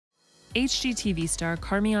HGTV star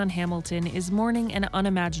Carmeon Hamilton is mourning an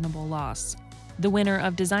unimaginable loss. The winner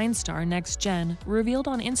of Design Star Next Gen revealed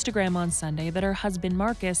on Instagram on Sunday that her husband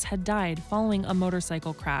Marcus had died following a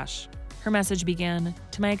motorcycle crash. Her message began,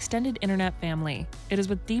 "To my extended internet family, it is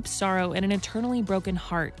with deep sorrow and an eternally broken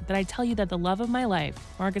heart that I tell you that the love of my life,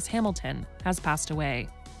 Marcus Hamilton, has passed away.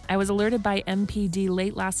 I was alerted by MPD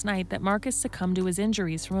late last night that Marcus succumbed to his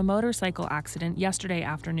injuries from a motorcycle accident yesterday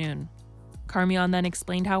afternoon." Carmeon then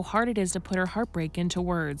explained how hard it is to put her heartbreak into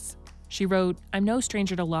words. She wrote, "I'm no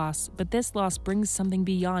stranger to loss, but this loss brings something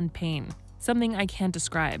beyond pain, something I can't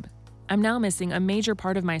describe. I'm now missing a major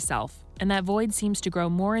part of myself, and that void seems to grow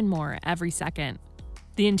more and more every second."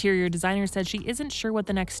 The interior designer said she isn't sure what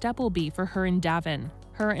the next step will be for her and Davin,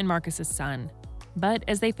 her and Marcus's son. But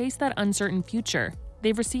as they face that uncertain future,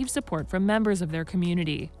 they've received support from members of their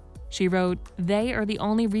community. She wrote, "They are the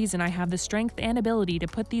only reason I have the strength and ability to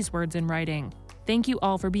put these words in writing. Thank you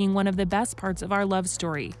all for being one of the best parts of our love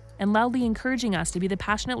story and loudly encouraging us to be the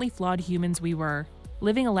passionately flawed humans we were,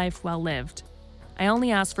 living a life well lived. I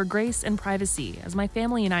only ask for grace and privacy as my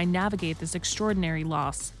family and I navigate this extraordinary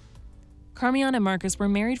loss." Carmeon and Marcus were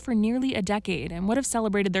married for nearly a decade and would have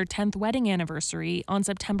celebrated their 10th wedding anniversary on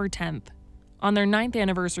September 10th. On their 9th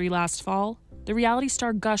anniversary last fall, the reality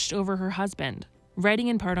star gushed over her husband, writing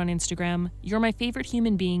in part on Instagram, "You're my favorite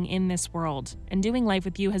human being in this world, and doing life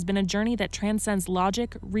with you has been a journey that transcends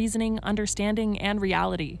logic, reasoning, understanding, and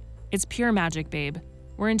reality. It's pure magic, babe.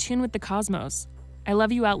 We're in tune with the cosmos. I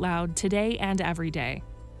love you out loud today and every day.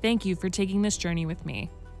 Thank you for taking this journey with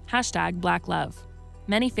me. #BlackLove.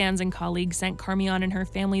 Many fans and colleagues sent Carmeon and her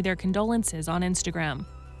family their condolences on Instagram.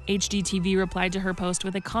 HGTV replied to her post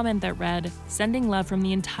with a comment that read, "Sending love from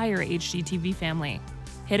the entire HGTV family."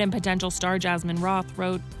 Hidden potential star Jasmine Roth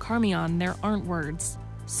wrote, "Carmeon, there aren't words.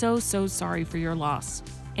 So sorry for your loss."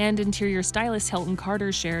 And interior stylist Hilton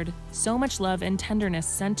Carter shared, "So much love and tenderness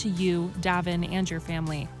sent to you, Davin, and your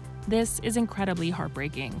family. This is incredibly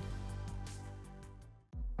heartbreaking."